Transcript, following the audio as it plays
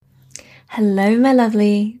Hello, my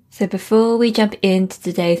lovely. So before we jump into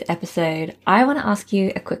today's episode, I want to ask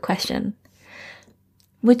you a quick question.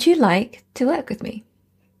 Would you like to work with me?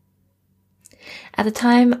 At the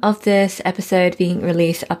time of this episode being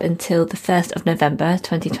released up until the 1st of November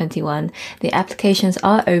 2021, the applications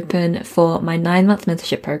are open for my 9-month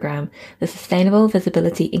mentorship program, the Sustainable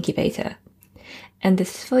Visibility Incubator. And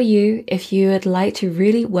this is for you if you would like to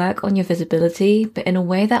really work on your visibility, but in a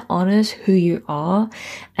way that honors who you are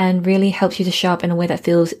and really helps you to show up in a way that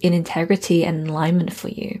feels in integrity and alignment for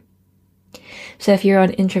you. So if you're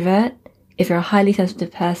an introvert, if you're a highly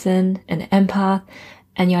sensitive person, an empath,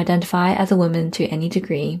 and you identify as a woman to any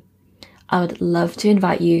degree, I would love to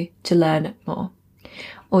invite you to learn more.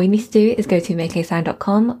 All you need to do is go to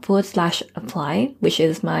makeasign.com/apply, which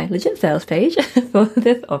is my legit sales page for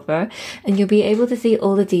this offer, and you'll be able to see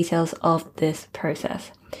all the details of this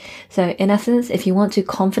process. So in essence, if you want to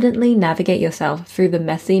confidently navigate yourself through the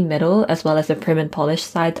messy middle as well as the prim and polished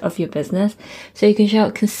side of your business, so you can show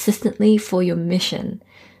up consistently for your mission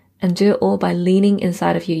and do it all by leaning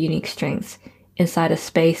inside of your unique strengths, inside a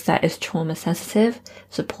space that is trauma sensitive,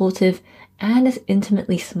 supportive, and is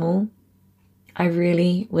intimately small, I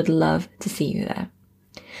really would love to see you there.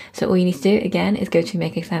 So all you need to do, again, is go to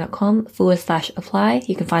makeasign.com/apply.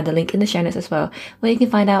 You can find the link in the show notes as well, where you can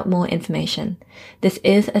find out more information. This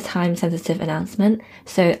is a time-sensitive announcement,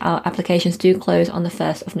 so our applications do close on the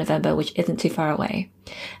 1st of November, which isn't too far away.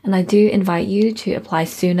 And I do invite you to apply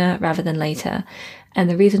sooner rather than later. And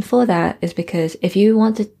the reason for that is because if you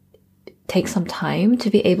want to take some time to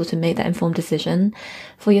be able to make that informed decision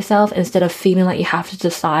for yourself instead of feeling like you have to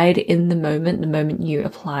decide in the moment you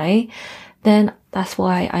apply, then that's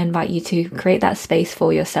why I invite you to create that space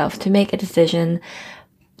for yourself to make a decision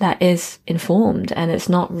that is informed and it's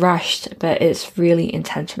not rushed, but it's really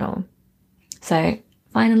intentional. So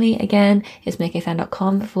finally, again, it's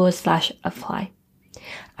makeasign.com/apply.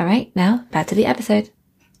 All right, now back to the episode.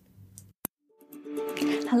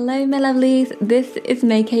 Hello, my lovelies. This is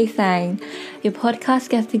May Sang, your podcast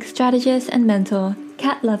guesting strategist and mentor,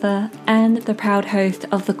 cat lover, and the proud host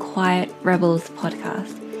of the Quiet Rebels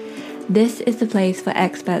podcast. This is the place for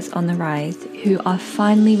experts on the rise who are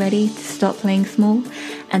finally ready to stop playing small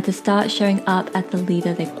and to start showing up as the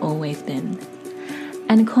leader they've always been.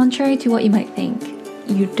 And contrary to what you might think,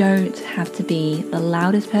 you don't have to be the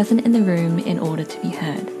loudest person in the room in order to be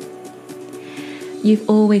heard. You've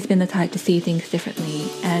always been the type to see things differently,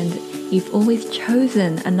 and you've always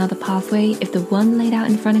chosen another pathway if the one laid out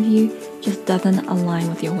in front of you just doesn't align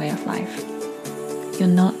with your way of life. You're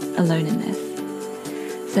not alone in this.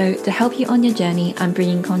 So to help you on your journey, I'm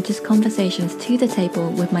bringing conscious conversations to the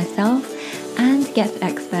table with myself and guest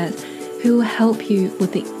experts who will help you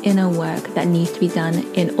with the inner work that needs to be done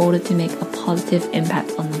in order to make a positive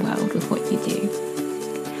impact on the world with what you do.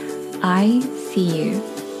 I see you.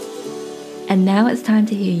 And now it's time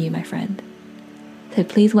to hear you, my friend. So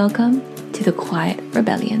please welcome to the Quiet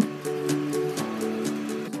Rebellion.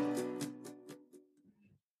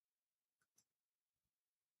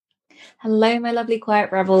 Hello, my lovely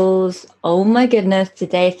Quiet Rebels. Oh my goodness,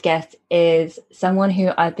 today's guest is someone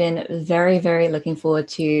who I've been very, very looking forward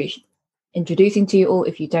to introducing to you all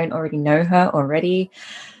if you don't already know her already.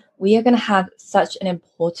 We are going to have such an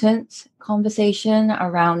important conversation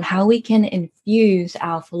around how we can infuse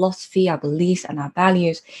our philosophy, our beliefs, and our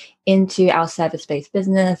values into our service-based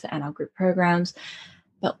business and our group programs.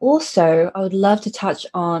 But also, I would love to touch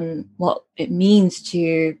on what it means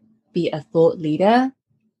to be a thought leader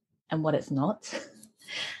and what it's not.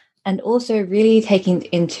 And also really taking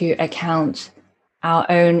into account our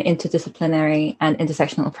own interdisciplinary and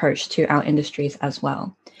intersectional approach to our industries as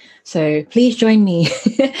well. So please join me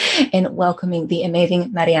in welcoming the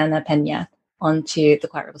amazing Mariana Peña onto the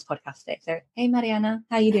Quiet Rebels podcast today. So, hey Mariana,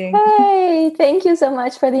 how are you doing? Hey, thank you so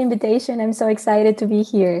much for the invitation. I'm so excited to be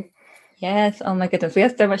here. Yes, oh my goodness, we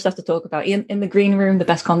have so much stuff to talk about. In the green room, the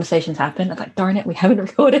best conversations happen. I'm like, darn it, we haven't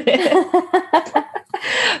recorded it.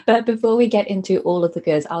 But before we get into all of the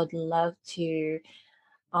goods, I would love to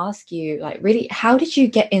ask you, like, really, how did you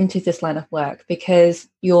get into this line of work? Because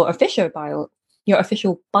your official bio,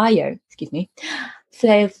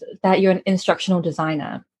 says that you're an instructional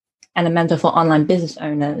designer and a mentor for online business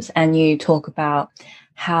owners, and you talk about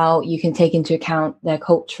how you can take into account their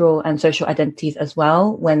cultural and social identities as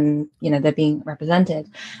well when they're being represented.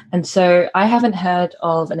 And so I haven't heard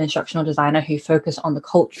of an instructional designer who focused on the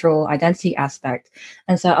cultural identity aspect.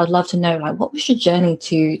 And so I'd love to know, like, what was your journey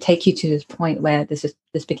to take you to this point where this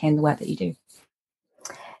became the work that you do?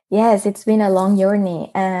 Yes, it's been a long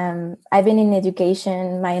journey. I've been in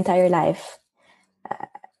education my entire life.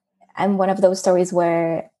 I'm one of those stories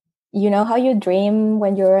where you know how you dream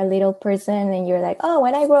when you're a little person and you're like, oh,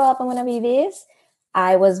 when I grow up, I'm going to be this.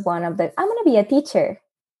 I was one of the, I'm going to be a teacher.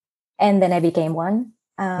 And then I became one.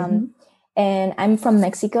 And I'm from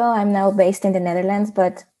Mexico. I'm now based in the Netherlands.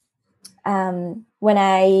 But when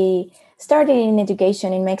I started in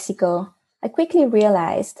education in Mexico, I quickly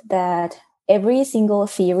realized that every single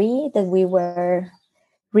theory that we were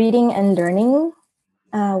reading and learning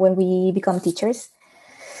when we become teachers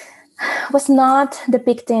was not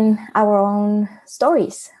depicting our own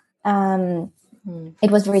stories. It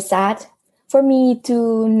was very sad for me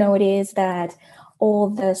to notice that all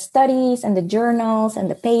the studies and the journals and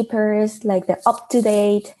the papers, like the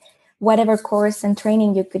up-to-date, whatever course and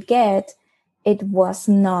training you could get, it was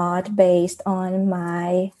not based on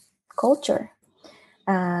my culture.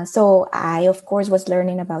 So I, of course, was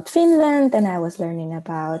learning about Finland, and I was learning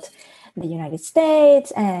about the United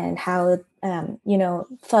States and how,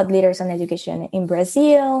 thought leaders on education in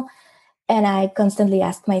Brazil. And I constantly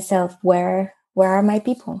asked myself, where are my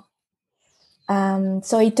people?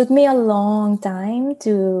 So it took me a long time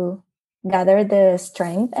to gather the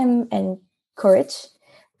strength and courage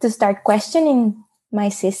to start questioning my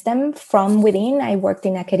system from within. I worked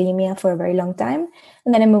in academia for a very long time,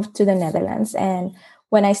 and then I moved to the Netherlands. And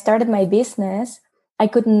when I started my business, I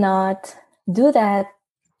could not do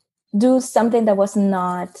something that was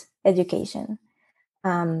not education.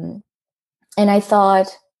 And I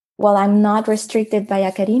thought, well, I'm not restricted by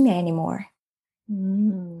academia anymore.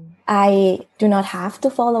 I do not have to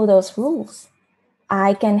follow those rules.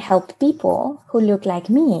 I can help people who look like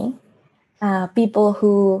me, people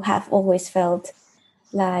who have always felt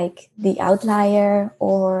like the outlier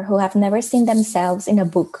or who have never seen themselves in a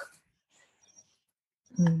book.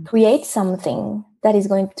 Create something that is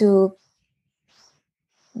going to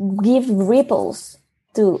give ripples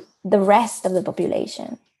to the rest of the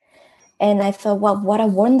population. And I thought, well, what a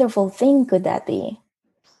wonderful thing could that be?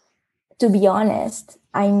 To be honest,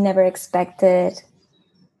 I never expected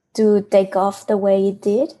to take off the way it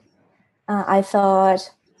did. I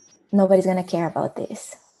thought nobody's going to care about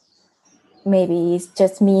this. Maybe it's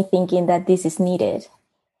just me thinking that this is needed.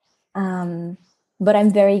 But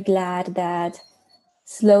I'm very glad that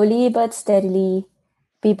slowly but steadily,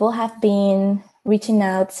 people have been reaching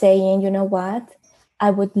out saying, you know what,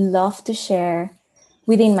 I would love to share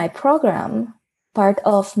within my program part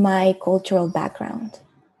of my cultural background,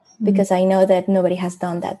 because I know that nobody has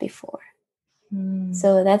done that before.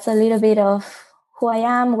 So that's a little bit of who I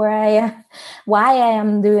am, why I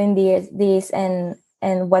am doing this, and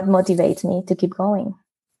what motivates me to keep going.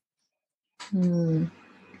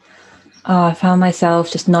 Oh, I found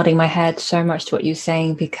myself just nodding my head so much to what you're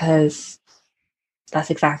saying, because that's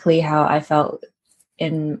exactly how I felt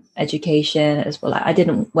in education as well. I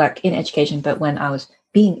didn't work in education, but when I was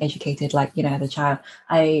being educated, as a child,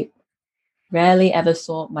 I rarely ever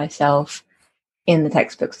saw myself in the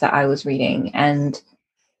textbooks that I was reading. And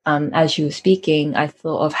as you were speaking, I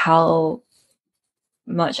thought of how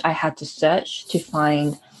much I had to search to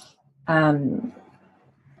find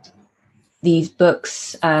these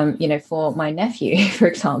books, for my nephew, for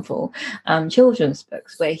example, children's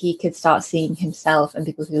books, where he could start seeing himself and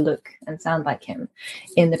people who look and sound like him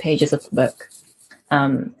in the pages of the book.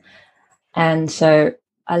 And so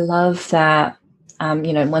I love that,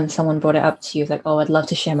 when someone brought it up to you, like, oh, I'd love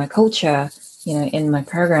to share my culture, in my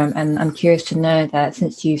program. And I'm curious to know that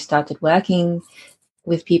since you started working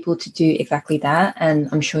with people to do exactly that, and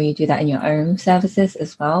I'm sure you do that in your own services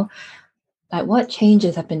as well, like, what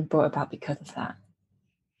changes have been brought about because of that?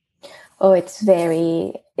 Oh, it's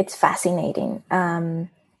fascinating.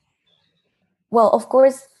 Well, of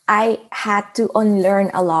course, I had to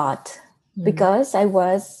unlearn a lot because I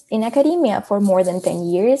was in academia for more than 10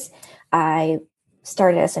 years. I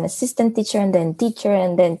started as an assistant teacher and then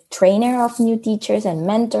trainer of new teachers and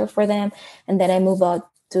mentor for them. And then I moved on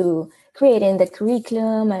to creating the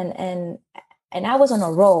curriculum and I was on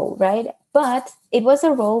a roll, right? But it was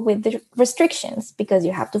a role with the restrictions because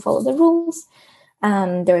you have to follow the rules.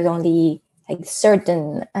 There's only like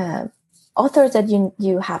certain authors that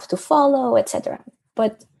you have to follow, etc.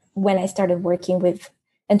 But when I started working with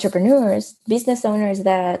entrepreneurs, business owners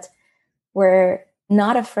that were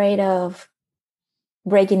not afraid of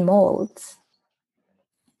breaking molds,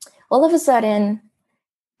 all of a sudden,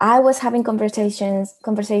 I was having conversations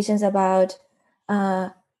about,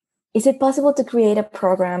 is it possible to create a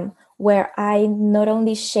program where I not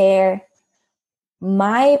only share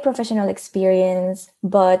my professional experience,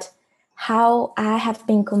 but how I have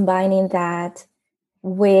been combining that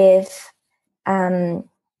with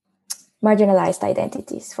marginalized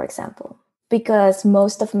identities, for example. because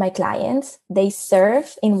most of my clients, they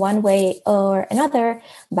serve in one way or another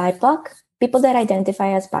BIPOC, people that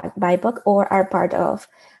identify as BIPOC or are part of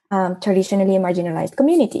traditionally marginalized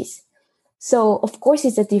communities. So, of course,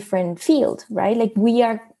 it's a different field, right? Like we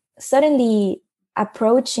are suddenly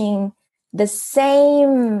approaching the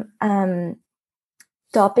same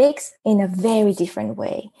topics in a very different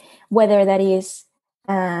way, whether that is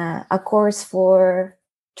a course for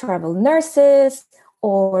travel nurses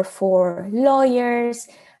or for lawyers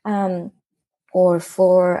or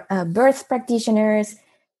for birth practitioners.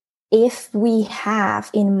 If we have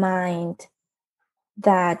in mind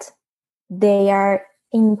that they are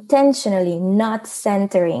intentionally not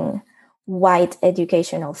centering white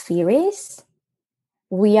educational theories,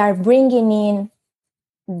 we are bringing in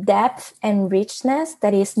depth and richness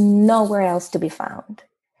that is nowhere else to be found.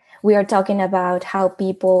 We are talking about how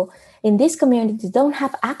people in these communities don't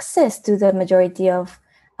have access to the majority of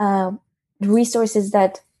resources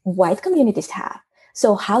that white communities have.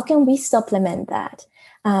 So how can we supplement that?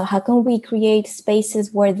 How can we create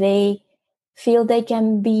spaces where they feel they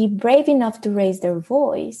can be brave enough to raise their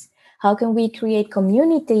voice? How can we create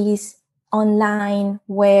communities online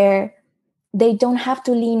where they don't have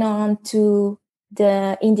to lean on to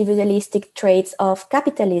the individualistic traits of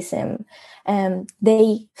capitalism?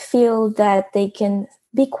 They feel that they can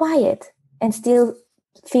be quiet and still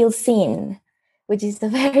feel seen, which is a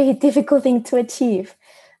very difficult thing to achieve.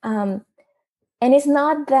 And it's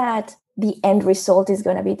not that the end result is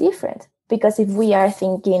going to be different, because if we are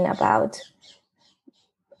thinking about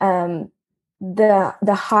the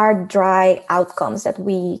hard, dry outcomes that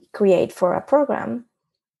we create for a program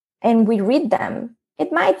and we read them,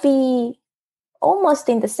 it might be almost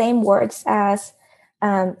in the same words as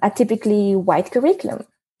a typically white curriculum.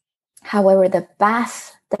 However, the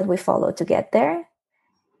path that we follow to get there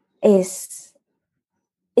is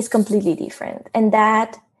completely different. And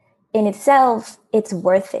that in itself, it's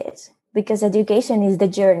worth it, because education is the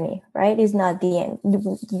journey, right? It's not the end.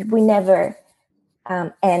 We never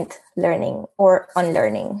end learning or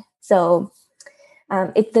unlearning. So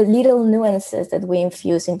it's the little nuances that we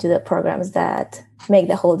infuse into the programs that make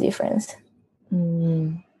the whole difference.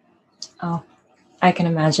 Oh, I can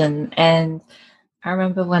imagine. And I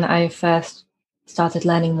remember when I first started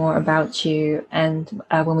learning more about you, and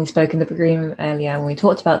when we spoke in the room earlier, when we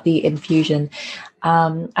talked about the infusion,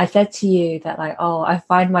 I said to you that, like, oh, I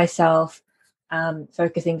find myself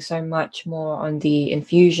focusing so much more on the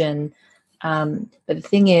infusion. But the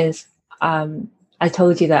thing is, I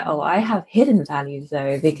told you that, oh, I have hidden values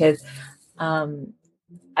though, because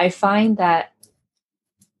I find that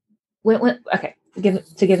okay,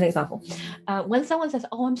 to give an example, when someone says,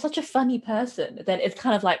 "Oh, I'm such a funny person," then it's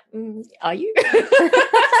kind of like, "Are you?"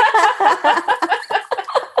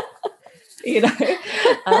 You know,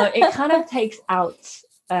 it kind of takes out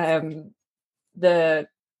the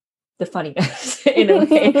funniness in a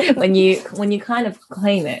way when you kind of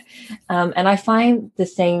claim it, and I find the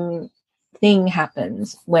same thing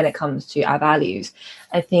happens when it comes to our values.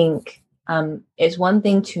 I think it's one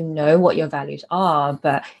thing to know what your values are,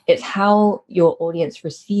 but it's how your audience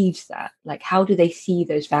receives that. Like, how do they see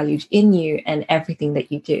those values in you and everything that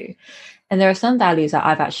you do? And there are some values that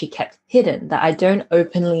I've actually kept hidden, that I don't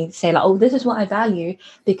openly say, like, oh, this is what I value,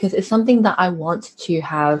 because it's something that I want to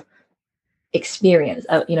have experience,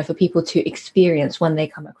 for people to experience when they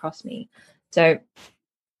come across me. So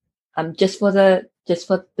just for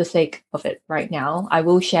the sake of it right now, I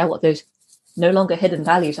will share what those no longer hidden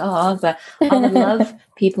values are, but I would love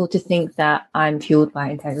people to think that I'm fueled by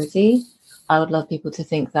integrity. I would love people to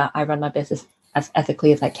think that I run my business as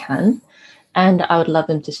ethically as I can. And I would love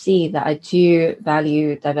them to see that I do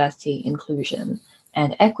value diversity, inclusion,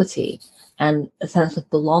 and equity, and a sense of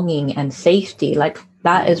belonging and safety. Like,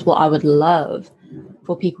 that is what I would love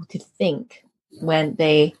for people to think when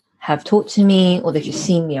they have talked to me or they've just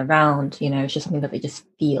seen me around. It's just something that they just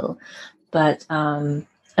feel. But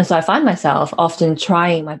and so I find myself often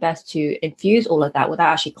trying my best to infuse all of that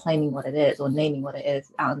without actually claiming what it is or naming what it is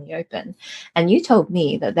out in the open. And you told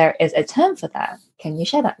me that there is a term for that. Can you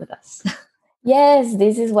share that with us? Yes,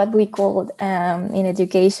 this is what we called in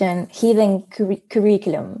education hidden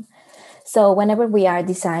curriculum. So whenever we are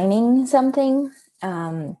designing something,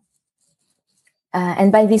 and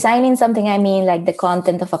by designing something, I mean like the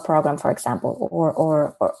content of a program, for example,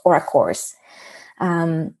 or a course.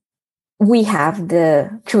 We have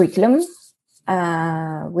the curriculum,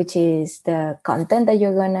 which is the content that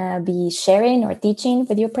you're going to be sharing or teaching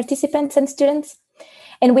with your participants and students.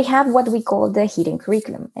 And we have what we call the hidden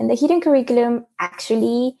curriculum. And the hidden curriculum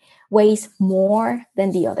actually weighs more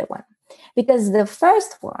than the other one. Because the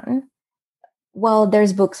first one, well,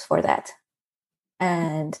 there's books for that.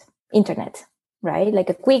 and internet, right? Like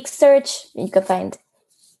a quick search, you can find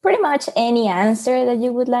pretty much any answer that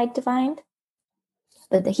you would like to find.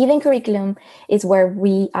 But the hidden curriculum is where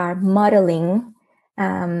we are modeling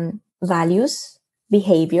values,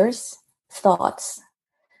 behaviors, thoughts.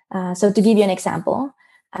 So to give you an example,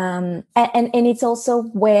 and it's also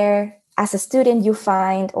where, as a student, you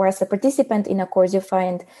find, or as a participant in a course, you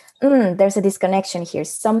find, there's a disconnection here.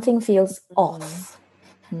 Something feels off.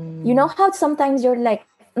 You know how sometimes you're like,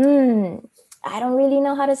 I don't really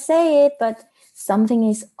know how to say it, but something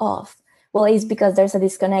is off. Well, it's because there's a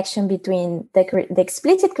disconnection between the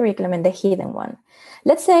explicit curriculum and the hidden one.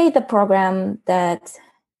 Let's say the program that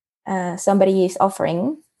somebody is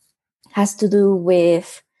offering has to do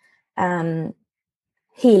with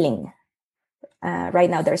healing. Right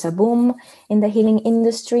now, there's a boom in the healing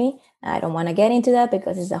industry. I don't want to get into that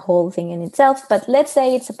because it's a whole thing in itself. But let's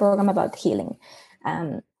say it's a program about healing.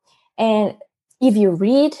 And if you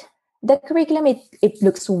read the curriculum, it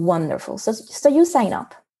looks wonderful. So you sign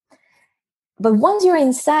up. But once you're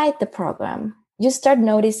inside the program, you start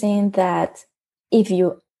noticing that if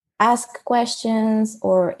you ask questions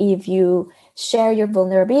or if you share your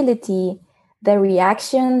vulnerability, the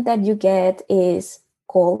reaction that you get is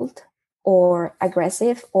cold or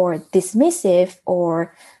aggressive or dismissive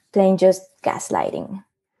or plain just gaslighting.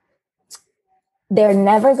 They're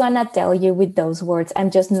never going to tell you with those words,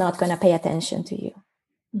 I'm just not going to pay attention to you,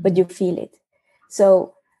 but you feel it.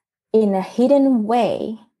 So in a hidden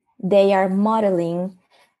way, they are modeling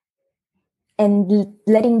and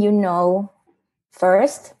letting you know,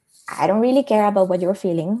 first, I don't really care about what you're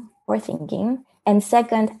feeling or thinking. And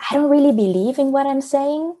second, I don't really believe in what I'm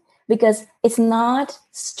saying because it's not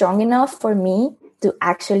strong enough for me to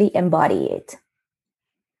actually embody it.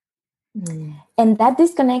 And that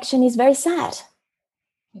disconnection is very sad.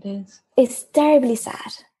 It is. It's terribly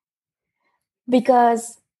sad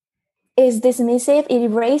because it's dismissive. It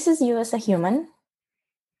erases you as a human.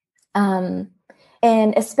 And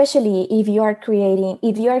especially if you are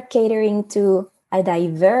catering to a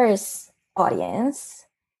diverse audience,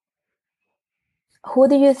 who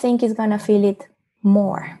do you think is going to feel it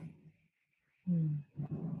more?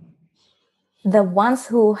 The ones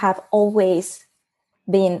who have always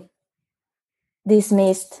been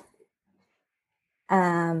dismissed,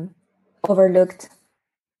 overlooked,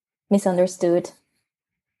 misunderstood.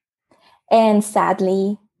 And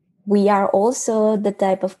sadly, we are also the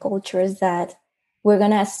type of cultures that we're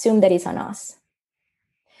going to assume that it's on us.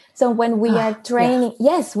 So when we are training,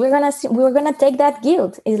 yes, we're gonna take that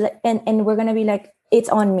guilt and we're gonna be like, it's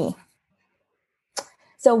on me.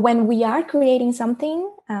 So when we are creating something,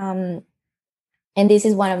 and this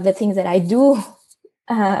is one of the things that I do,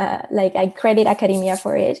 like I credit academia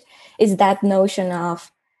for it, is that notion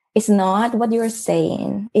of it's not what you're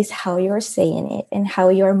saying, it's how you're saying it and how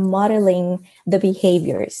you're modeling the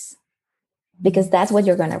behaviors, because that's what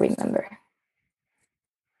you're gonna remember.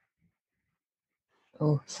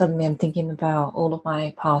 Oh, suddenly I'm thinking about all of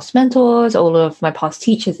my past mentors, all of my past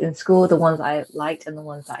teachers in school, the ones I liked and the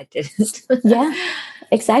ones that I didn't. Yeah,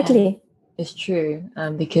 exactly. It's true,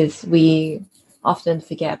 because we often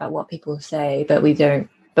forget about what people say, but we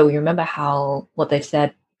remember what they've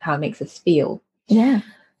said, how it makes us feel. Yeah.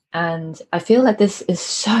 And I feel like this is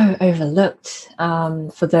so overlooked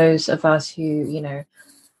for those of us who,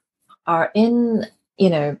 are in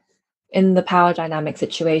the power dynamic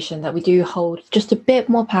situation, that we do hold just a bit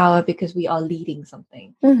more power because we are leading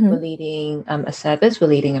something. We're leading a service, we're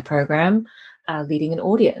leading a program, leading an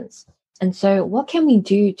audience. And so what can we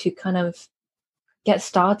do to kind of get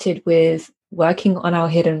started with working on our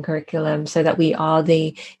hidden curriculum so that we are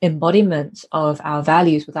the embodiment of our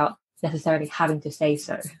values without necessarily having to say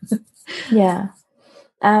so? Yeah.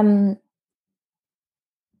 I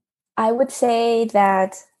would say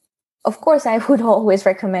that, of course, I would always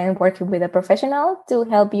recommend working with a professional to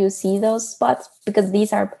help you see those spots, because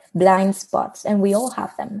these are blind spots and we all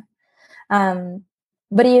have them.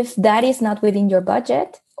 But if that is not within your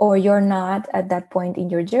budget or you're not at that point in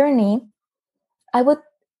your journey, I would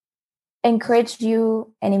encourage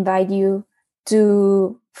you and invite you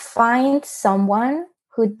to find someone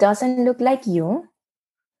who doesn't look like you.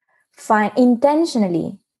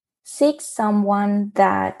 Intentionally seek someone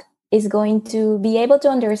that is going to be able to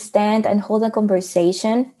understand and hold a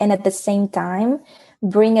conversation and at the same time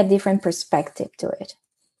bring a different perspective to it.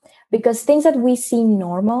 Because things that we see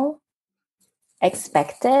normal,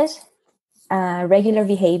 expected, regular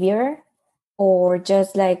behavior, or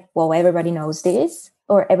just like, well, everybody knows this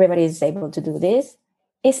or everybody is able to do this,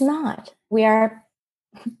 it's not. We are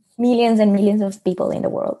millions and millions of people in the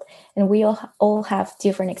world, and we all have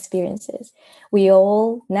different experiences. We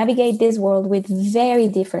all navigate this world with very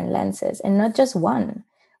different lenses, and not just one.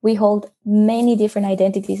 We hold many different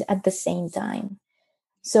identities at the same time.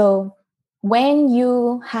 So when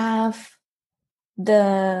you have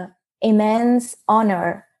the immense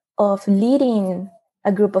honor of leading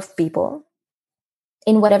a group of people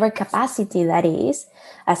in whatever capacity that is,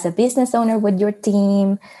 as a business owner with your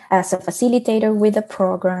team, as a facilitator with a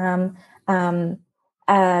program,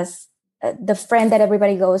 as the friend that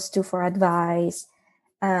everybody goes to for advice,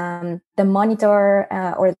 the monitor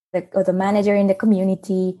or the manager in the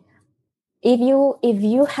community. If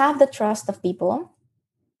you have the trust of people,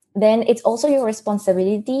 then it's also your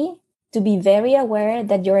responsibility to be very aware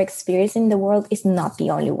that your experience in the world is not the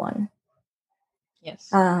only one.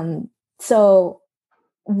 Yes. So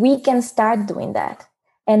we can start doing that.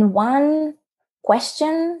 And one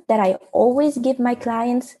question that I always give my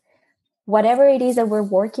clients, whatever it is that we're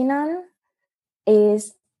working on,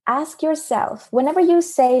 is ask yourself, whenever you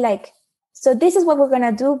say like, so this is what we're going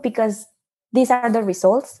to do because these are the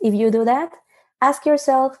results. If you do that, ask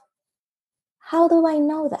yourself, how do I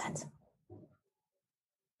know that?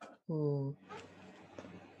 Mm.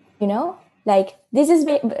 You know, like this is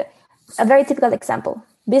a very typical example.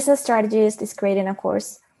 Business strategist is creating a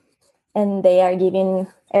course and they are giving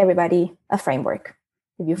everybody a framework.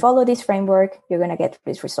 If you follow this framework, you're going to get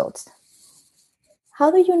these results.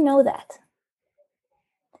 How do you know that?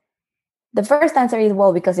 The first answer is,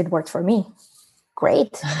 well, because it worked for me.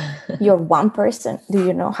 Great. You're one person. Do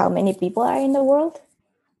you know how many people are in the world?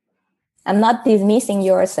 I'm not dismissing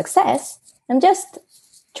your success. I'm just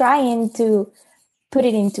trying to put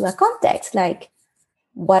it into a context. Like,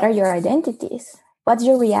 what are your identities? What's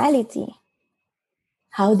your reality?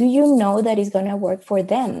 How do you know that it's going to work for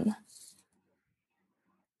them?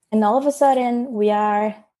 And all of a sudden, we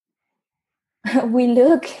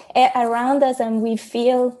look around us and we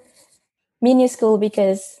feel minuscule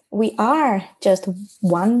because we are just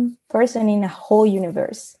one person in a whole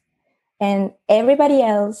universe. And everybody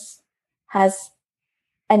else has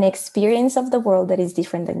an experience of the world that is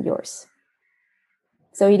different than yours.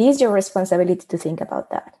 So it is your responsibility to think about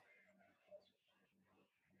that.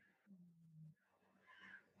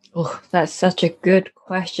 Oh, that's such a good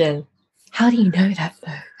question. How do you know that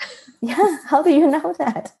though? Yeah, how do you know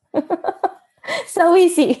that? So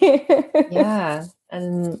easy. Yeah.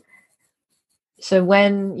 And so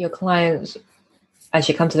when your clients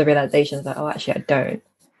actually come to the realization that, oh, actually, I don't,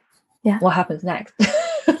 Yeah. what happens next?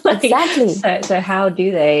 Exactly. So how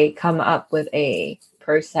do they come up with a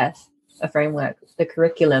process, a framework, the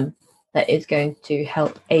curriculum that is going to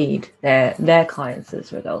help aid their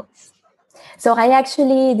clients' results? So I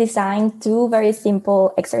actually designed 2 very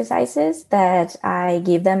simple exercises that I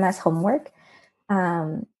give them as homework.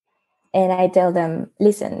 And I tell them,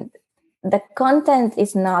 listen, the content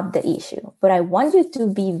is not the issue, but I want you to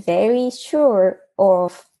be very sure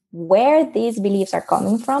of where these beliefs are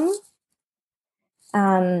coming from.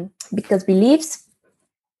 Because beliefs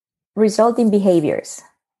result in behaviors.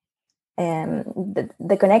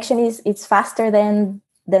 The connection is it's faster than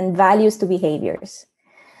values to behaviors.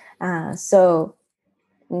 So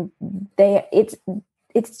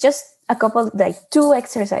it's just a couple, like 2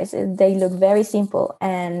 exercises. They look very simple,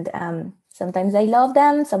 and sometimes I love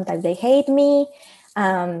them, sometimes they hate me.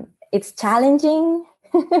 It's challenging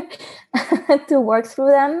to work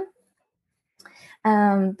through them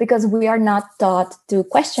because we are not taught to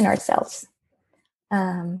question ourselves.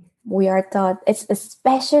 We are taught, it's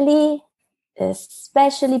especially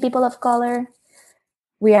people of color,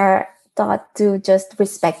 we are taught to just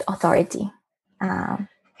respect authority and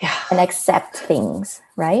accept things,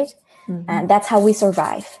 right? Mm-hmm. And that's how we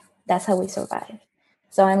survive.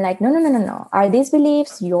 So I'm like, no. Are these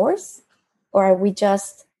beliefs yours? Or are we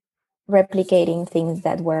just replicating things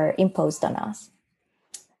that were imposed on us?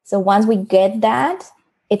 So once we get that,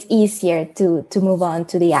 it's easier to move on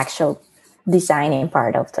to the actual designing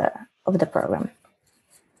part of the program.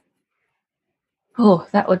 Oh,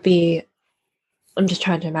 that would be, I'm just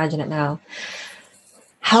trying to imagine it now,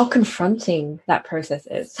 how confronting that process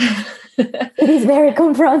is. It is very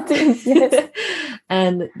confronting. Yes.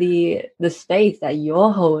 And the space that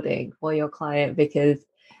you're holding for your client, because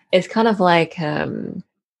it's kind of like a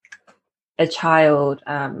child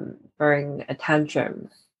throwing a tantrum,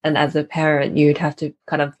 and as a parent you'd have to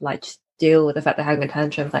kind of like just deal with the fact they're having a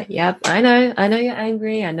tantrum. Like, yep, I know you're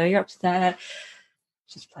angry, I know you're upset,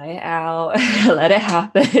 just play it out. Let it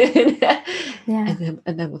happen. Yeah.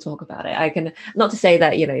 And then we'll talk about it. I can, not to say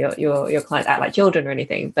that, you know, your clients act like children or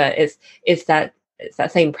anything, but it's that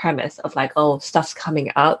same premise of like, oh, stuff's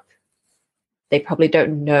coming up, they probably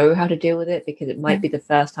don't know how to deal with it because it might be the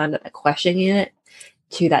first time that they're questioning it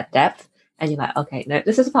to that depth. And you're like, okay, no,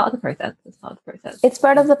 this is part of the process. It's part of the process. It's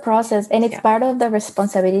part of the process, and it's part of the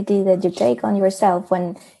responsibility that you take on yourself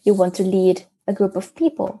when you want to lead a group of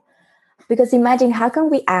people. Because imagine, how can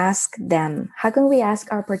we ask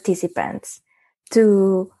our participants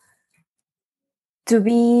to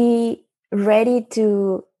be ready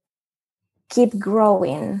to keep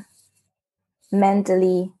growing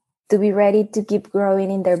mentally, to be ready to keep growing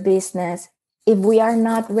in their business, if we are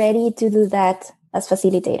not ready to do that as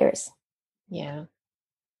facilitators? Yeah.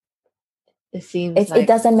 It seems it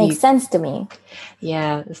doesn't make sense to me.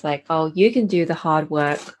 Yeah, it's like, oh, you can do the hard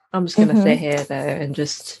work. I'm just going to sit here, though, and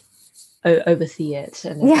just oversee it.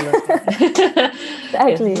 And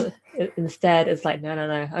Exactly. Instead, it's like, no.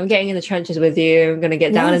 I'm getting in the trenches with you. I'm going to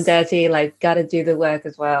get down and dirty. Like, got to do the work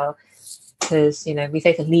as well. Because, we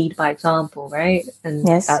say to lead by example, right? And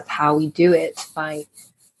that's how we do it, by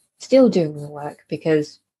still doing the work,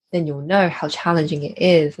 because then you'll know how challenging it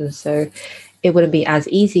is. And so it wouldn't be as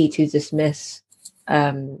easy to dismiss,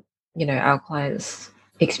 our clients'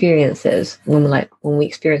 experiences when we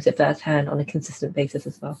experience it firsthand on a consistent basis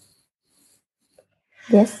as well.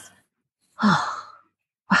 Yes.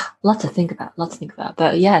 Lots to think about.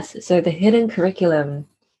 But yes, so the hidden curriculum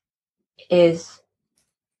is,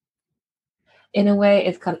 in a way,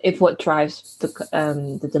 it's what drives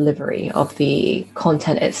the delivery of the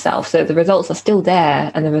content itself. So the results are still there,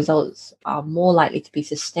 and the results are more likely to be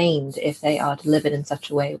sustained if they are delivered in such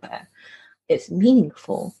a way where it's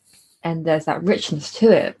meaningful and there's that richness to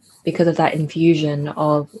it, because of that infusion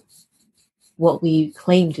of what we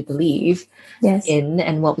claim to believe in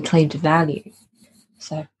and what we claim to value.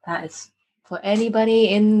 So that is for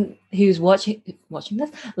anybody who's watching this,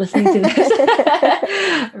 listening to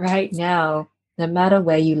this right now. No matter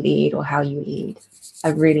where you lead or how you lead, I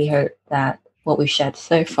really hope that what we've shared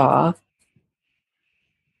so far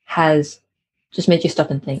has just made you stop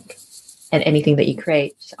and think. And anything that you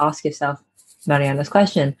create, just ask yourself Mariana's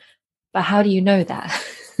question, but how do you know that?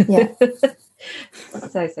 Yeah.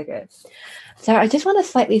 So good. So I just want to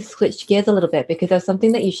slightly switch gears a little bit, because there's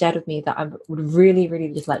something that you shared with me that I would really,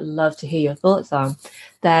 really just love to hear your thoughts on,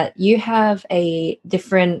 that you have a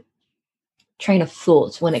different train of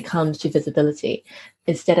thought when it comes to visibility.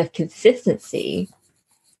 Instead of consistency,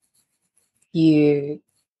 you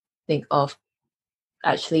think of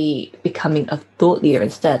actually becoming a thought leader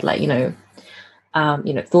instead,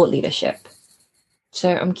 thought leadership.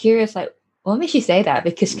 So I'm curious, what makes you say that?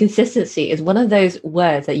 Because consistency is one of those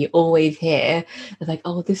words that you always hear. It's like,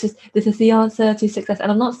 oh, this is the answer to success.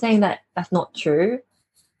 And I'm not saying that that's not true,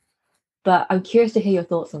 but I'm curious to hear your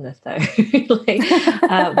thoughts on this, though.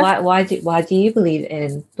 Why do you believe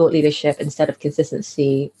in thought leadership instead of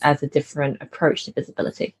consistency as a different approach to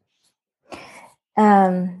visibility?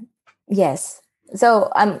 Yes.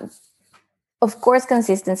 So, of course,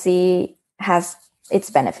 consistency has its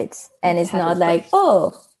benefits, and it's not like,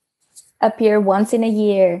 appear once in a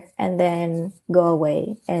year and then go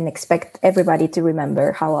away and expect everybody to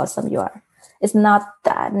remember how awesome you are. It's not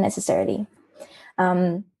that necessarily.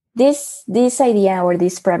 This idea or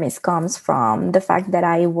this premise comes from the fact that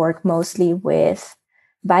I work mostly with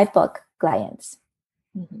BIPOC clients.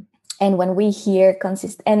 Mm-hmm. And when we hear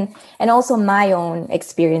and also my own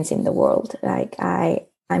experience in the world, like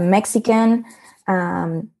I'm Mexican.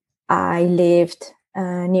 I lived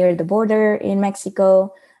near the border in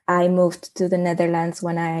Mexico. I moved to the Netherlands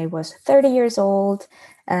when I was 30 years old.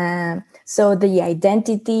 So the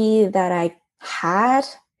identity that I had,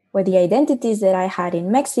 or the identities that I had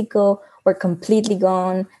in Mexico, were completely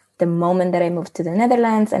gone the moment that I moved to the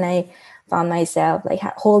Netherlands, and I found myself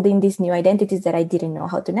holding these new identities that I didn't know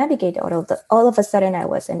how to navigate. All of a sudden, I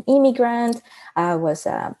was an immigrant. I was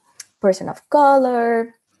a person of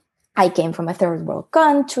color. I came from a third world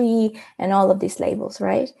country, and all of these labels,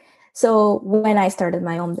 right? So when I started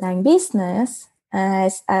my online business,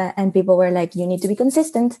 and people were like, you need to be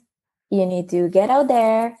consistent. You need to get out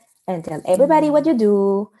there and tell everybody what you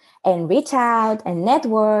do, and reach out and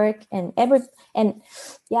network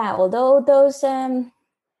although those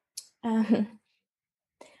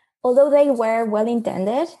although they were well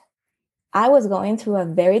intended, I was going through a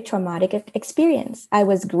very traumatic experience. I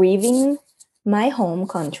was grieving my home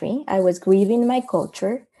country. I was grieving my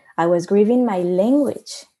culture. I was grieving my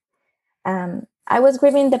language. I was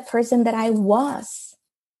grieving the person that I was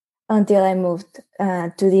until I moved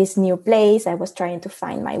to this new place. I was trying to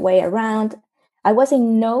find my way around. I was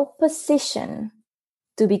in no position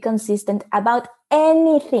to be consistent about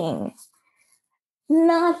anything.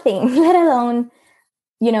 Nothing, let alone,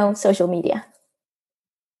 social media.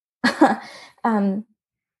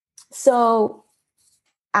 So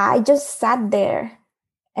I just sat there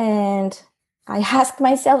and I asked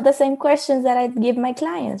myself the same questions that I give my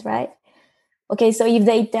clients, right? Okay, so if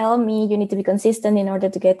they tell me you need to be consistent in order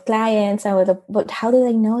to get clients, but how do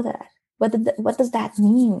they know that? What does that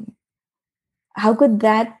mean? How could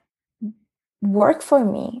that work for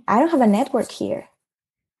me? I don't have a network here.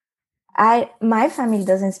 My family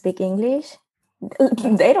doesn't speak English.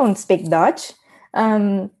 They don't speak Dutch.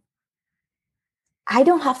 I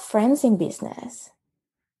don't have friends in business.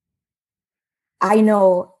 I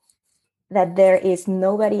know that there is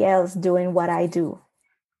nobody else doing what I do.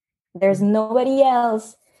 There's nobody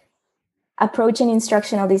else approaching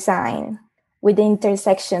instructional design with the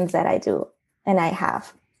intersections that I do and I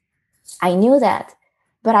have. I knew that,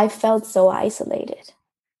 but I felt so isolated.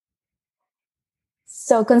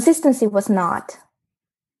 So consistency was not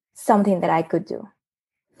something that I could do.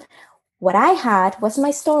 What I had was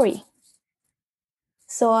my story.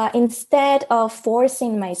 So instead of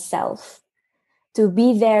forcing myself to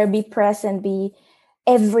be there, be present, be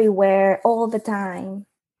everywhere all the time,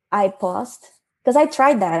 I paused. Because I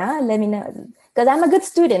tried that, let me know. Because I'm a good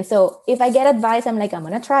student. So if I get advice, I'm like, I'm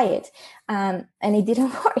going to try it. And it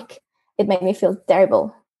didn't work. It made me feel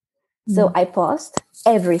terrible. So I paused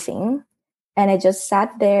everything and I just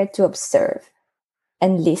sat there to observe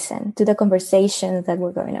and listen to the conversations that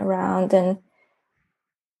were going around. And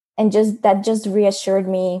just reassured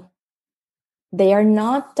me, they are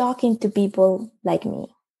not talking to people like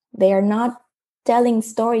me. They are not telling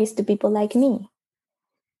stories to people like me.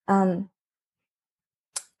 I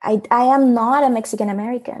am not a Mexican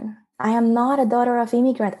American. I am not a daughter of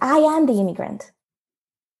immigrant. I am the immigrant.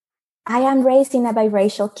 I am raised in a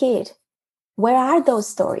biracial kid. Where are those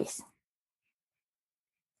stories?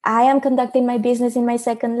 I am conducting my business in my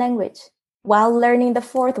second language while learning the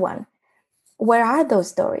fourth one. Where are those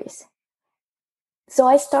stories? So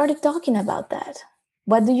I started talking about that.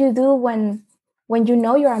 What do you do when you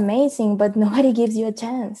know you're amazing, but nobody gives you a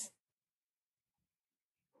chance?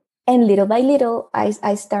 And little by little,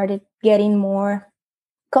 I started getting more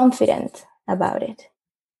confident about it.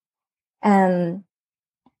 And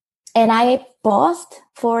I paused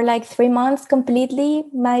for like 3 months completely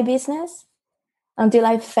my business until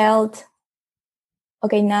I felt,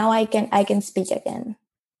 okay, now I can speak again.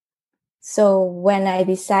 So when I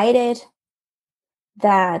decided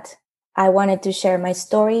that I wanted to share my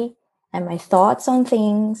story and my thoughts on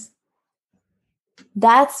things,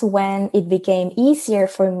 that's when it became easier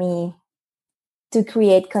for me to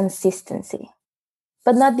create consistency,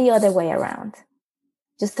 but not the other way around.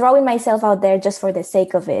 Just throwing myself out there just for the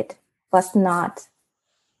sake of it was not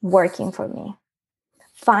working for me.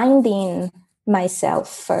 Finding myself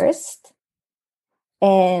first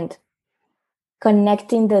and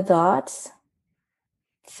connecting the dots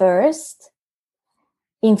first,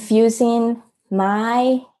 infusing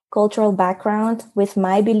my cultural background with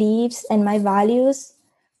my beliefs and my values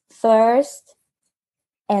first,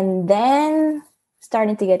 and then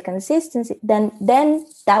starting to get consistency, then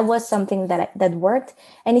that was something that worked,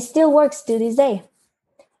 and it still works to this day.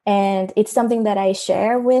 And it's something that I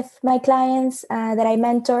share with my clients that I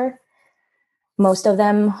mentor. Most of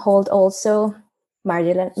them hold also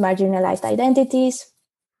marginalized identities,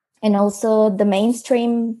 and also the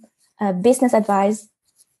mainstream business advice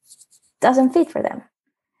doesn't fit for them.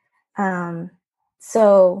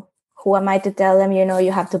 So who am I to tell them,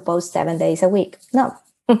 you have to post 7 days a week? No.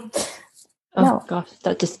 Oh gosh,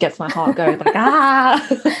 that just gets my heart going. Like,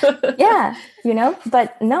 Yeah,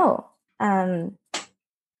 but no.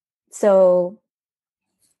 So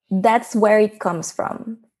that's where it comes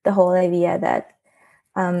from. The whole idea that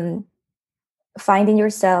finding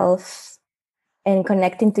yourself and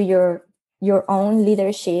connecting to your own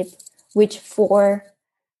leadership, which for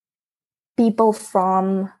people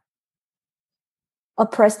from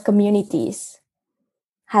oppressed communities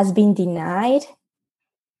has been denied.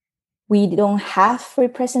 We don't have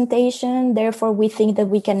representation, therefore we think that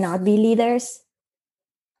we cannot be leaders.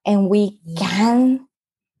 And we can,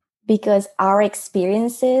 because our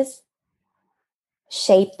experiences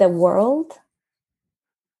shape the world.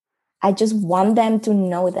 I just want them to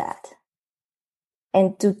know that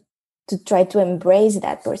and to try to embrace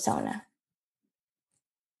that persona.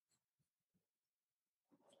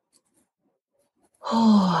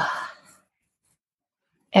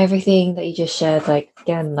 Everything that you just shared, like,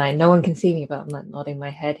 again, like, no one can see me, but I'm like nodding my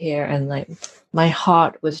head here, and like my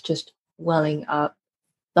heart was just welling up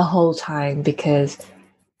the whole time, because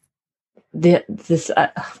this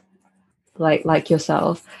like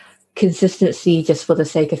yourself, consistency just for the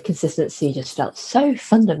sake of consistency just felt so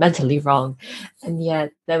fundamentally wrong, and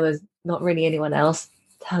yet there was not really anyone else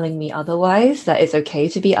telling me otherwise, that it's okay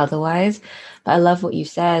to be otherwise. But I love what you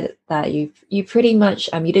said, that you pretty much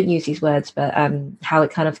you didn't use these words, but how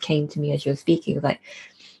it kind of came to me as you were speaking, like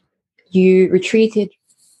you retreated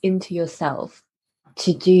into yourself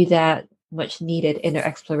to do that much needed inner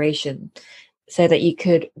exploration so that you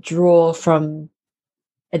could draw from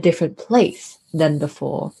a different place than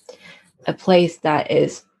before, a place that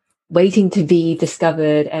is waiting to be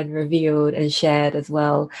discovered and revealed and shared as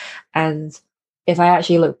well. And if I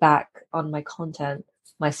actually look back on my content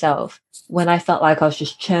myself, when I felt like I was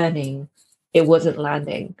just churning, it wasn't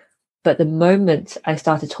landing. But the moment I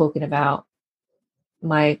started talking about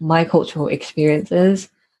my cultural experiences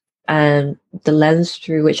and the lens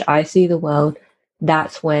through which I see the world,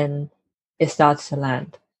 that's when it started to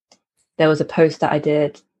land. There was a post that I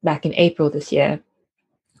did back in April this year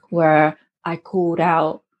where I called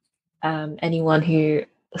out anyone who,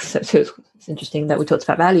 so it's interesting that we talked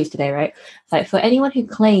about values today, right? Like, for anyone who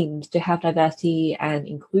claims to have diversity and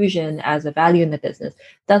inclusion as a value in the business,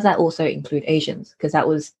 does that also include Asians? Because that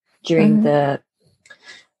was during the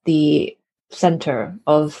center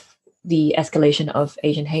of the escalation of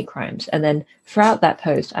Asian hate crimes. And then throughout that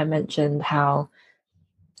post, I mentioned how,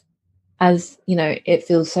 as you know, it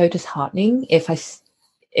feels so disheartening if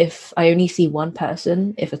I only see one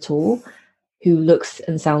person, if at all, who looks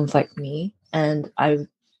and sounds like me, and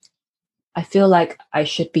I feel like I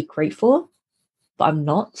should be grateful, but I'm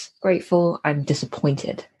not grateful. I'm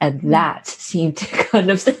disappointed, and that seemed to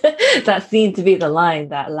that seemed to be the line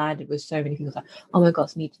that landed with so many people. Like, oh my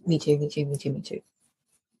gosh, me too, me too, me too, me too.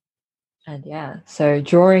 And yeah, so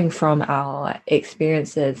drawing from our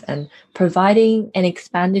experiences and providing an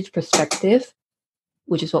expanded perspective,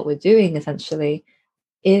 which is what we're doing essentially,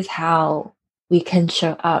 is how we can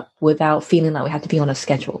show up without feeling like we have to be on a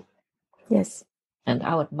schedule. Yes. And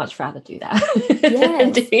I would much rather do that.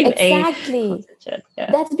 Yes, exactly.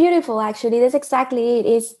 Yeah. That's beautiful, actually. That's exactly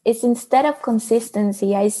it. It's instead of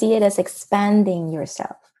consistency, I see it as expanding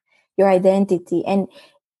yourself, your identity. And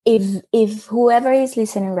if whoever is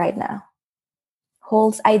listening right now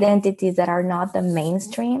holds identities that are not the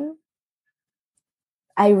mainstream,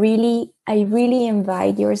 I really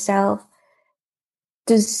invite yourself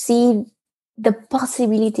to see the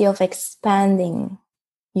possibility of expanding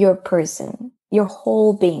your person, your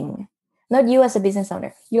whole being, not you as a business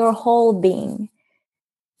owner, your whole being.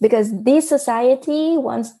 Because this society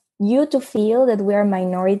wants you to feel that we're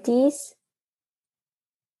minorities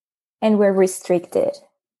and we're restricted.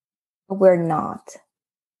 We're not.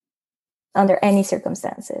 Under any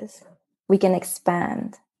circumstances, we can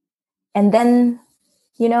expand. And then,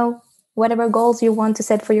 you know, whatever goals you want to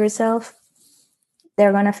set for yourself,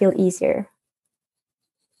 they're going to feel easier.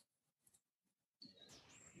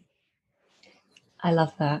 I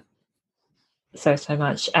love that so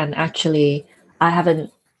much. And actually, I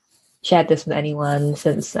haven't shared this with anyone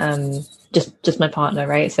since just my partner,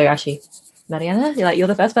 right? So actually, Mariana, you're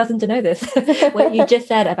the first person to know this. What you just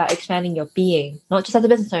said about expanding your being, not just as a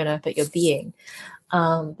business owner, but your being.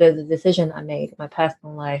 There's a decision I made in my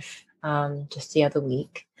personal life just the other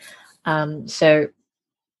week. So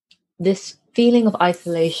this feeling of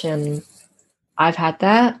isolation, I've had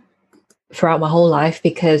that throughout my whole life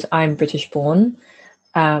because I'm British born.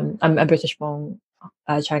 I'm a British born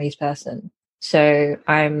Chinese person. So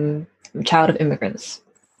I'm a child of immigrants.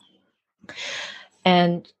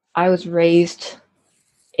 And I was raised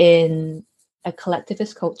in a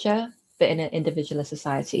collectivist culture, but in an individualist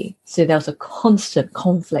society. So there was a constant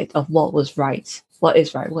conflict of what was right, what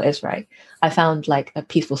is right, what is right. I found like a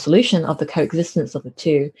peaceful solution of the coexistence of the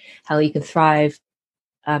two, how you can thrive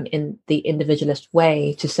in the individualist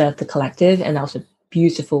way to serve the collective. And that was a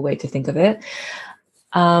beautiful way to think of it.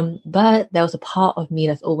 But there was a part of me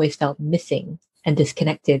that's always felt missing and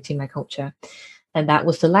disconnected to my culture. And that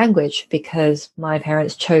was the language, because my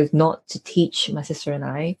parents chose not to teach my sister and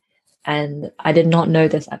I. And I did not know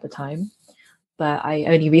this at the time, but I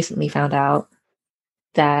only recently found out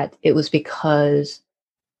that it was because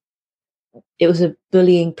it was a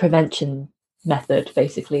bullying prevention method,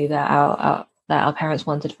 basically, that our parents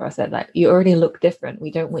wanted for us. That like, you already look different.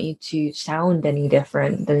 We don't want you to sound any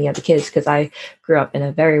different than the other kids, because I grew up in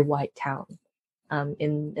a very white town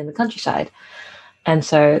in the countryside. And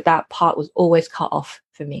so that part was always cut off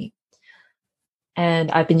for me.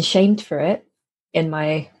 And I've been shamed for it in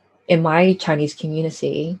my Chinese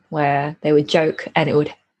community, where they would joke and it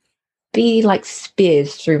would be like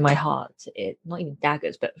spears through my heart. It not even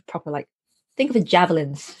daggers, but proper, like, think of a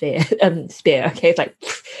javelin spear. Okay, it's like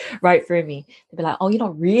right through me. They'd be like, "Oh, you're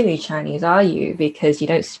not really Chinese, are you? Because you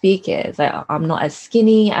don't speak it." It's like, I'm not as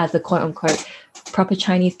skinny as the quote unquote proper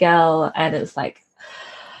Chinese girl, and it's like,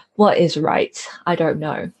 what is right? I don't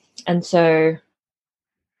know. And so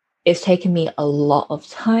it's taken me a lot of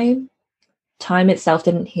time. Time itself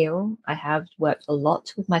didn't heal. I have worked a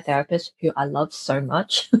lot with my therapist, who I love so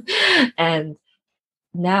much. And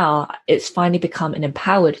now it's finally become an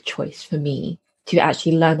empowered choice for me to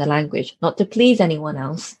actually learn the language, not to please anyone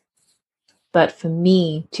else, but for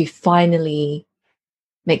me to finally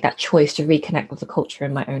make that choice to reconnect with the culture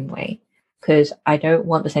in my own way. Because I don't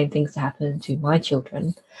want the same things to happen to my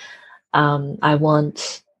children. I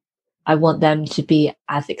want them to be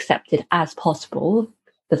as accepted as possible.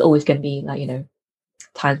 There's always going to be, like,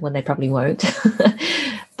 times when they probably won't.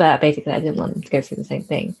 But basically, I didn't want them to go through the same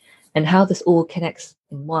thing. And how this all connects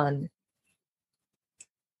in one,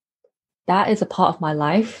 that is a part of my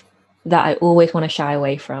life that I always want to shy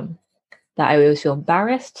away from, that I always feel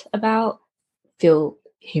embarrassed about, feel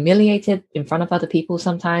humiliated in front of other people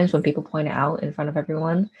sometimes when people point it out in front of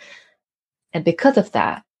everyone. And because of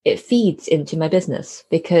that, it feeds into my business,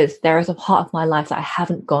 because there is a part of my life that I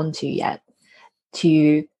haven't gone to yet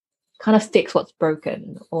to kind of fix what's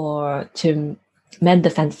broken, or to mend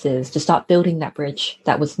the fences, to start building that bridge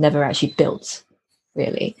that was never actually built,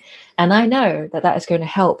 really. And I know that that is going to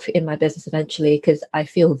help in my business eventually, because I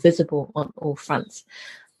feel visible on all fronts.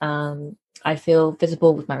 I feel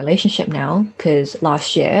visible with my relationship now, because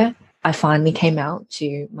last year I finally came out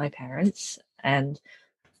to my parents, and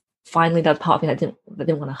finally that part of me that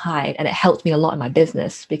didn't want to hide, and it helped me a lot in my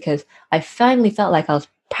business, because I finally felt like I was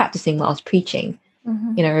practicing what I was preaching,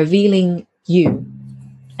 revealing you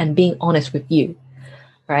and being honest with you,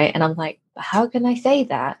 right? And I'm like, how can I say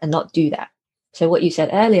that and not do that? So what you said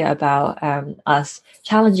earlier about us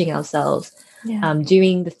challenging ourselves,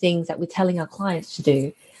 doing the things that we're telling our clients to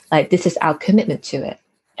do, like, this is our commitment to it.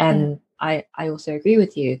 And I also agree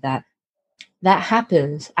with you that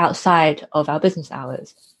happens outside of our business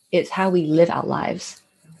hours. It's how we live our lives,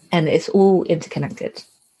 and it's all interconnected.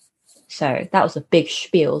 So that was a big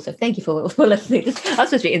spiel. So thank you for listening. I was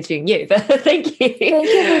supposed to be interviewing you, but thank you. Thank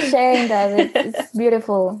you for sharing that. It's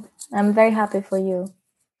beautiful. I'm very happy for you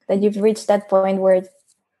that you've reached that point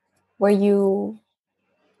where you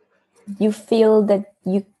feel that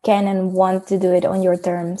you can and want to do it on your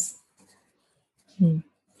terms.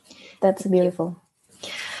 That's beautiful.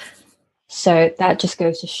 So that just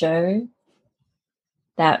goes to show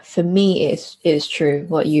that for me it is true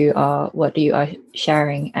what you are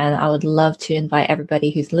sharing. And I would love to invite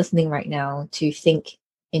everybody who's listening right now to think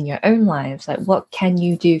in your own lives, like, what can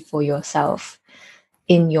you do for yourself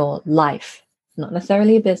in your life? Not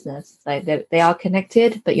necessarily a business, like they are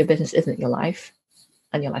connected, but your business isn't your life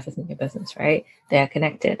and your life isn't your business, right? They are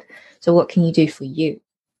connected. So what can you do for you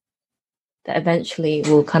that eventually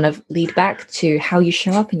will kind of lead back to how you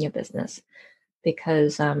show up in your business?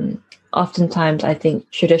 Because oftentimes I think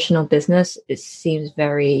traditional business, it seems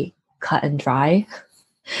very cut and dry,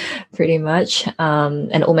 pretty much,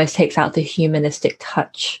 and almost takes out the humanistic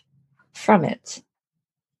touch from it.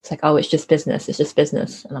 It's like, oh, it's just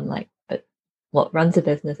business. And I'm like, but what runs a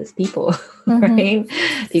business is people, right?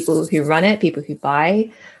 People who run it, people who buy,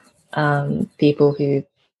 people who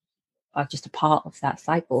are just a part of that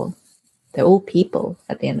cycle. They're all people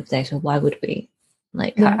at the end of the day. So why would we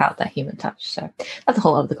cut out that human touch? So that's a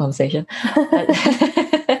whole other conversation.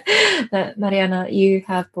 But Mariana, you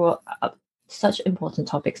have brought up such important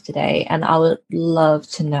topics today, and I would love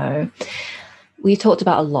to know, we talked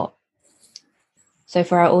about a lot. So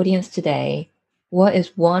for our audience today, what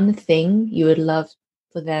is one thing you would love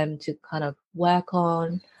for them to kind of work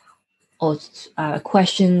on, or a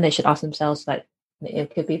question they should ask themselves? Like,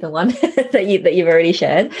 it could be the one that you've already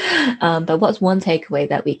shared, but what's one takeaway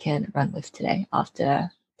that we can run with today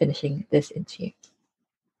after finishing this interview?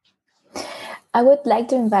 I would like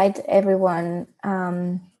to invite everyone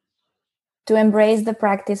to embrace the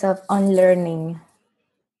practice of unlearning.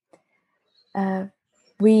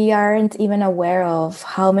 We aren't even aware of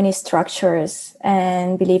how many structures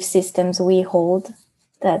and belief systems we hold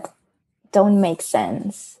that don't make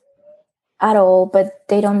sense at all, but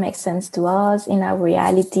they don't make sense to us in our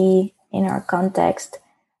reality, in our context,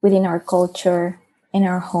 within our culture, in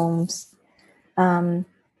our homes. And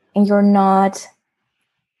you're not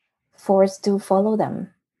forced to follow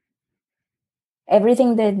them.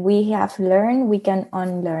 Everything that we have learned, we can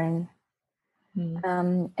unlearn.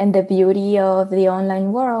 And the beauty of the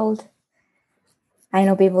online world, I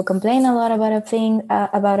know people complain a lot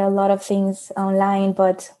about a lot of things online,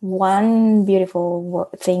 but one beautiful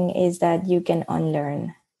thing is that you can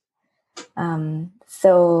unlearn.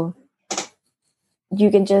 So you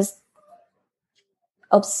can just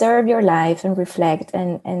observe your life and reflect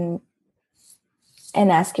and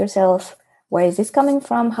ask yourself, where is this coming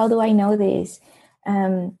from? How do I know this?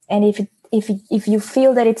 And if you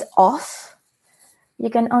feel that it's off, you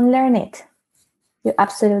can unlearn it. You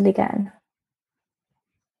absolutely can.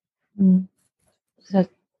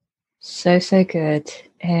 So good.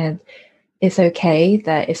 And it's okay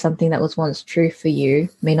that if something that was once true for you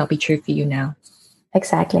may not be true for you now.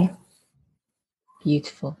 Exactly.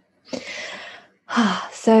 Beautiful.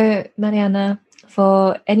 So, Mariana,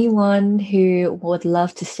 for anyone who would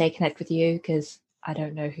love to stay connected with you, because I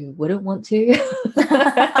don't know who wouldn't want to.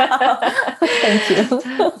 Thank you.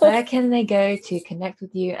 Where can they go to connect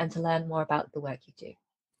with you and to learn more about the work you do?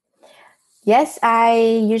 Yes, I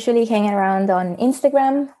usually hang around on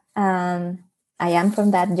Instagram. I am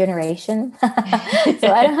from that generation, so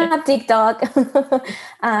I don't have TikTok.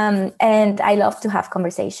 And I love to have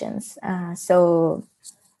conversations. So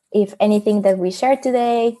if anything that we shared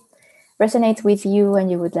today resonates with you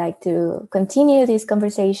and you would like to continue this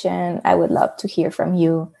conversation, I would love to hear from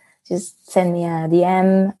you. Just send me a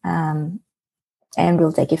DM and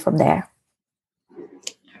we'll take it from there.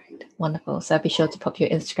 Wonderful. So be sure to pop your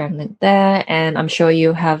Instagram link there, and I'm sure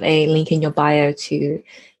you have a link in your bio to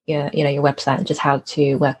your website and just how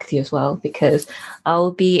to work with you as well, because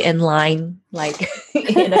I'll be in line like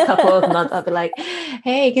in a couple of months. I'll be like,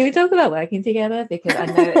 hey, can we talk about working together? Because I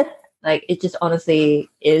know like it just honestly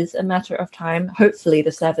is a matter of time. Hopefully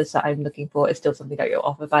the service that I'm looking for is still something that you'll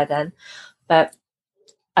offer by then. But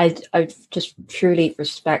I just truly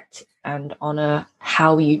respect and honor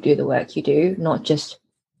how you do the work you do, not just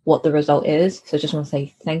what the result is. So I just want to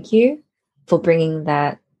say thank you for bringing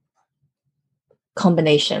that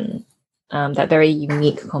combination, that very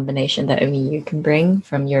unique combination that only you can bring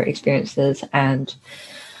from your experiences and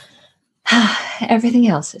everything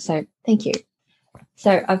else. So thank you.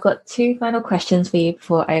 So I've got 2 final questions for you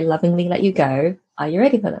before I lovingly let you go. Are you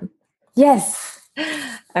ready for them? Yes.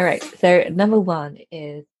 All right. So number 1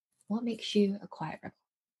 is, what makes you a quiet rebel?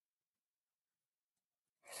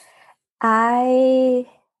 I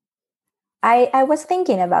was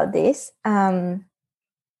thinking about this.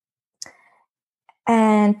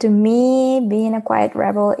 And to me, being a quiet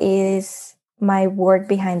rebel is my work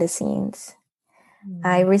behind the scenes.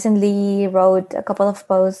 I recently wrote a couple of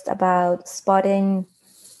posts about spotting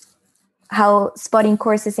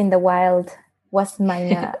courses in the wild was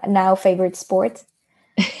my now favorite sport,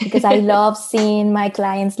 because I love seeing my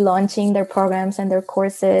clients launching their programs and their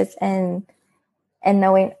courses and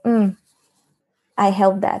knowing, I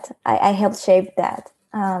helped that. I helped shape that.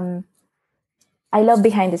 I love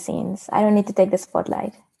behind the scenes. I don't need to take the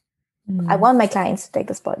spotlight. I want my clients to take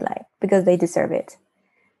the spotlight because they deserve it.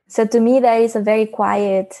 So to me, that is a very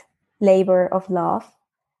quiet labor of love,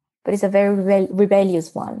 but it's a very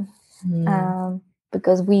rebellious one,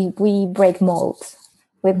 because we break molds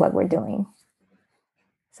with what we're doing.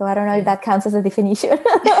 So I don't know if that counts as a definition.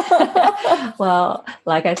 Well,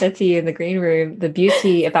 like I said to you in the green room, the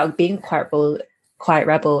beauty about being quiet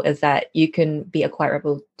rebel is that you can be a quiet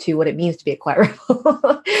rebel to what it means to be a quiet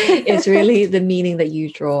rebel. It's really the meaning that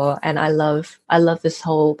you draw, and I love this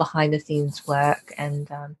whole behind the scenes work, and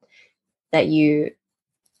that you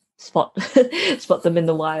spot them in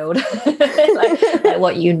the wild, like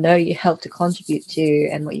what you help to contribute to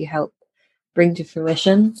and what you help bring to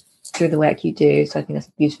fruition through the work you do. So I think that's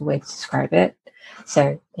a beautiful way to describe it.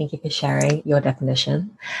 So thank you for sharing your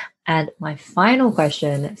definition. And my final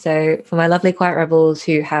question, so for my lovely quiet rebels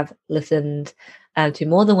who have listened to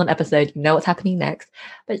more than one episode, you know what's happening next.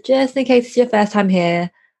 But just in case it's your first time here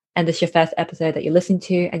and this is your first episode that you're listening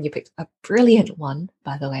to, and you picked a brilliant one,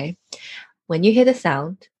 by the way, when you hear the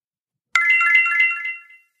sound,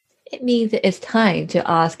 it means it is time to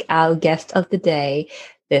ask our guest of the day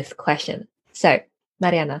this question. So,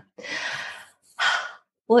 Mariana,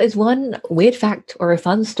 what is one weird fact or a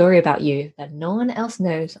fun story about you that no one else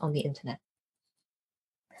knows on the internet?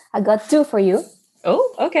 I got 2 for you.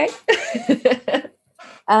 Oh, okay.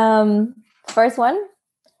 First one,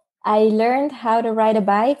 I learned how to ride a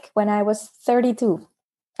bike when I was 32.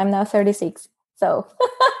 I'm now 36. So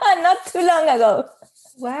not too long ago.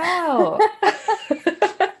 Wow.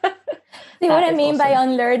 See what I mean by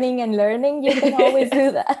unlearning and learning? You can always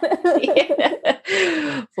do that.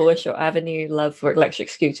 Yeah, for sure. I have a new love for electric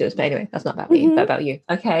scooters, but anyway, that's not about me, but about you.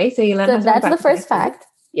 Okay, so you learned how to that's the first fact.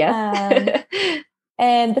 Yes.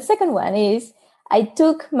 And the second one is I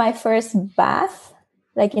took my first bath,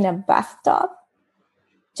 like in a bathtub,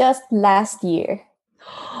 just last year.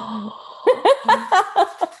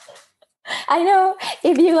 I know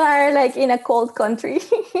if you are like in a cold country,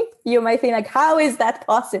 you might think like, how is that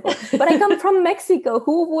possible? But I come from Mexico.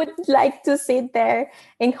 Who would like to sit there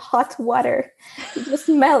in hot water? You just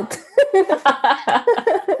melt.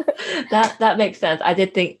 That makes sense. I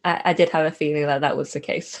did have a feeling that was the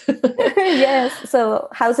case. Yes. So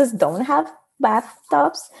houses don't have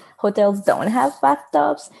bathtubs. Hotels don't have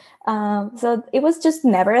bathtubs. So it was just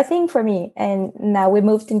never a thing for me. And now we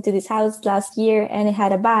moved into this house last year, and it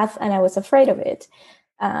had a bath, and I was afraid of it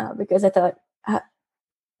because I thought,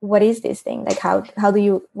 what is this thing? Like, how do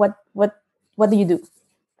you what do you do?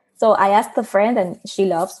 So I asked a friend, and she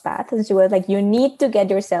loves baths, and she was like, you need to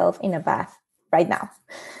get yourself in a bath right now.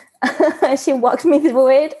 She walked me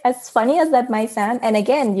through it. As funny as that might sound, and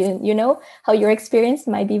again, you know how your experience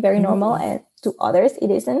might be very normal, and to others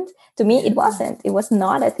it isn't. To me, it wasn't. It was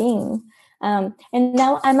not a thing. And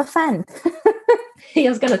now I'm a fan. I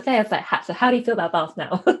was going to say, so how do you feel about baths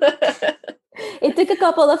now? It took a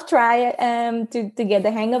couple of try to get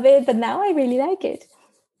the hang of it, but now I really like it.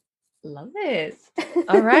 Love it.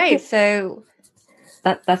 All right, so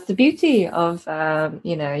that's the beauty of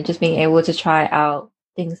just being able to try out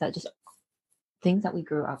things that we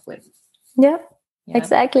grew up with. Yeah,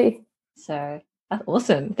 exactly. So that's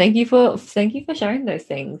awesome. Thank you for sharing those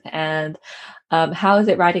things. And how is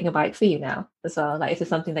it riding a bike for you now as well? Like, is it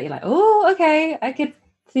something that you're like, oh, okay, I could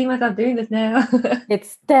see myself doing this now?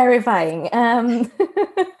 It's terrifying.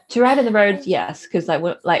 To ride on the roads, yes, because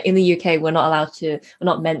like in the UK, we're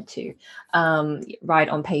not meant to ride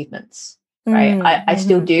on pavements. Right, I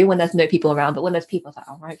still do when there's no people around, but when there's people, it's like,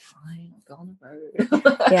 all right, fine, I'll go on the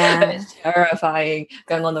road. Yeah. It's terrifying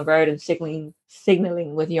going on the road and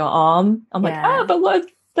signaling with your arm. I'm like, but what?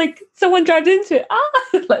 Like someone drives into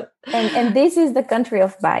it. And this is the country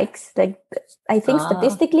of bikes. Like, I think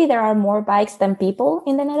statistically there are more bikes than people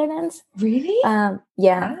in the Netherlands. Really?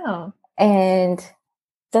 Yeah. Wow. And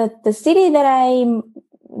the city that I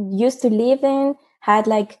used to live in had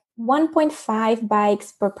like 1.5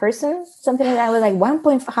 bikes per person, something like that. I was like,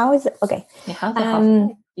 1.5, how is it? Okay. Yeah, how's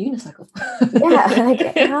that unicycle? Yeah,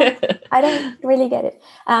 like, I don't really get it.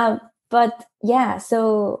 But yeah,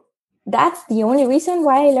 so that's the only reason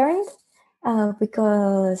why I learned,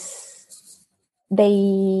 because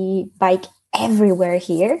they bike everywhere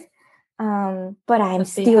here. But I'm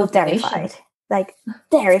still terrified, like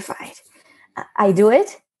terrified. I do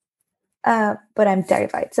it, but I'm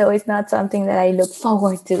terrified. So it's not something that I look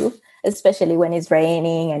forward to, especially when it's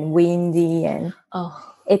raining and windy and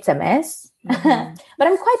it's a mess. Mm-hmm. But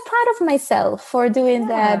I'm quite proud of myself for doing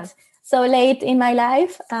that so late in my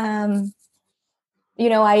life. I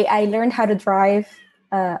learned how to drive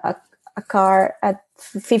a car at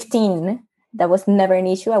 15. That was never an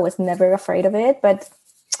issue. I was never afraid of it. But,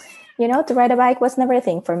 to ride a bike was never a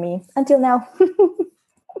thing for me until now.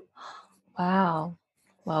 Wow.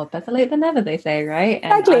 Well, better late than never, they say, right?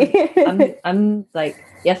 Exactly. I'm like,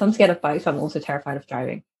 yes, I'm scared of bikes, but I'm also terrified of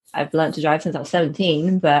driving. I've learned to drive since I was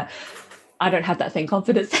 17, but I don't have that same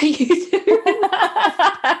confidence that you do.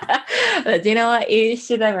 But you know what? Each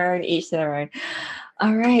to their own.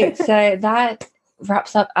 All right. So that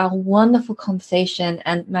wraps up our wonderful conversation.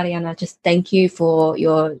 And Mariana, just thank you for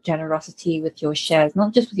your generosity with your shares,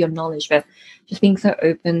 not just with your knowledge, but just being so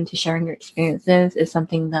open to sharing your experiences is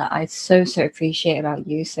something that I so appreciate about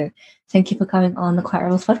you. So thank you for coming on the Quiet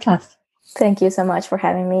Rebels podcast. Thank you so much for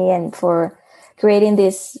having me and for creating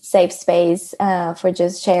this safe space for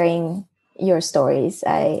just sharing your stories.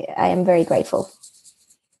 I am very grateful.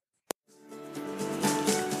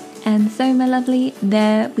 And so, my lovely,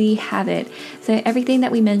 there we have it. So everything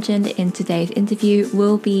that we mentioned in today's interview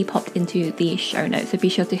will be popped into the show notes. So be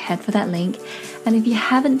sure to head for that link. And if you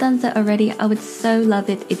haven't done so already, I would so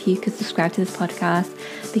love it if you could subscribe to this podcast,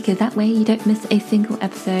 because that way you don't miss a single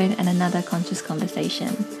episode and another conscious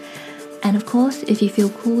conversation. And of course, if you feel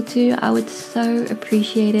called to, I would so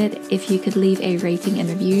appreciate it if you could leave a rating and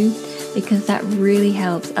review, because that really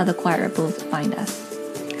helps other Quiet Rebels find us.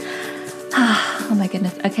 Oh my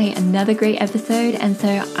goodness. Okay, another great episode. And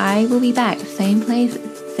so I will be back, same place,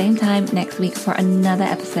 same time next week for another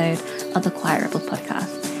episode of the Quiet Rebels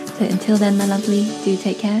podcast. So until then, my lovely, do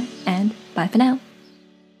take care and bye for now.